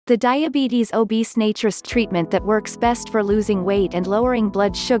The diabetes obese naturist treatment that works best for losing weight and lowering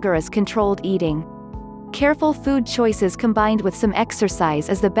blood sugar is controlled eating. Careful food choices combined with some exercise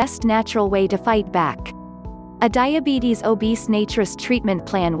is the best natural way to fight back. A diabetes obese naturist treatment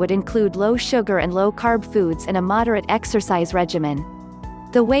plan would include low sugar and low carb foods and a moderate exercise regimen.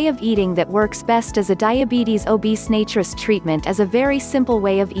 The way of eating that works best as a diabetes obese naturist treatment is a very simple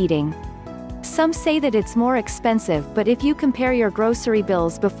way of eating. Some say that it's more expensive, but if you compare your grocery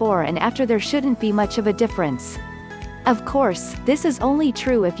bills before and after, there shouldn't be much of a difference. Of course, this is only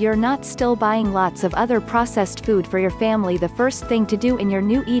true if you're not still buying lots of other processed food for your family. The first thing to do in your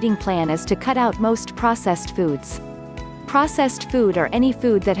new eating plan is to cut out most processed foods. Processed food are any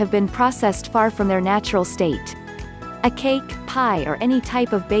food that have been processed far from their natural state. A cake, pie, or any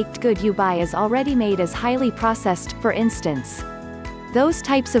type of baked good you buy is already made as highly processed, for instance. Those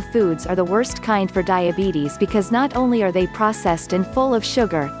types of foods are the worst kind for diabetes because not only are they processed and full of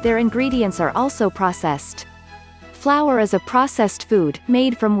sugar, their ingredients are also processed. Flour is a processed food,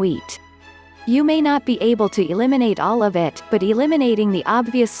 made from wheat. You may not be able to eliminate all of it, but eliminating the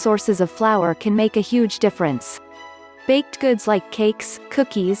obvious sources of flour can make a huge difference. Baked goods like cakes,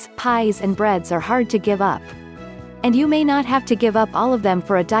 cookies, pies, and breads are hard to give up. And you may not have to give up all of them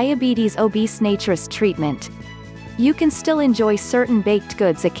for a diabetes obese naturist treatment. You can still enjoy certain baked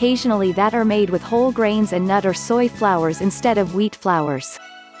goods occasionally that are made with whole grains and nut or soy flours instead of wheat flours.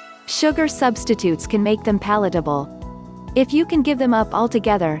 Sugar substitutes can make them palatable. If you can give them up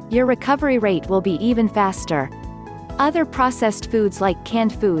altogether, your recovery rate will be even faster. Other processed foods like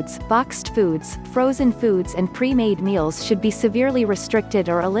canned foods, boxed foods, frozen foods, and pre-made meals should be severely restricted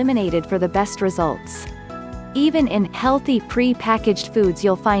or eliminated for the best results. Even in healthy pre-packaged foods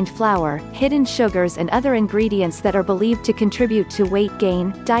you'll find flour, hidden sugars, and other ingredients that are believed to contribute to weight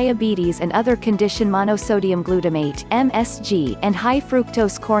gain, diabetes, and other condition. Monosodium glutamate (MSG) and high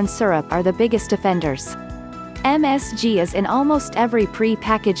fructose corn syrup are the biggest offenders. MSG is in almost every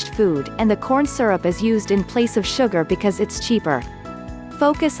pre-packaged food, and the corn syrup is used in place of sugar because it's cheaper.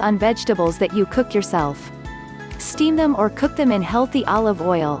 Focus on vegetables that you cook yourself. Steam them or cook them in healthy olive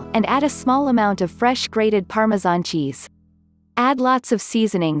oil, and add a small amount of fresh grated Parmesan cheese. Add lots of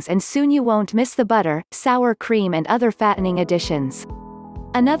seasonings and soon you won't miss the butter, sour cream, and other fattening additions.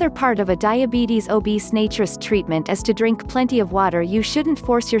 Another part of a diabetes obese naturist treatment is to drink plenty of water. You shouldn't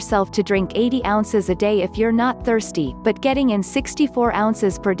force yourself to drink 80 ounces a day if you're not thirsty, but getting in 64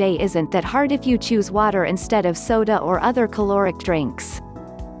 ounces per day isn't that hard if you choose water instead of soda or other caloric drinks.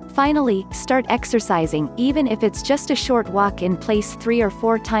 Finally, start exercising, even if it's just a short walk in place 3 or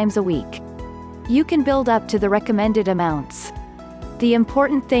 4 times a week. You can build up to the recommended amounts. The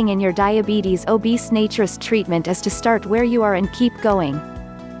important thing in your diabetes obese naturist treatment is to start where you are and keep going.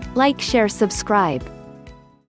 Like, share, subscribe.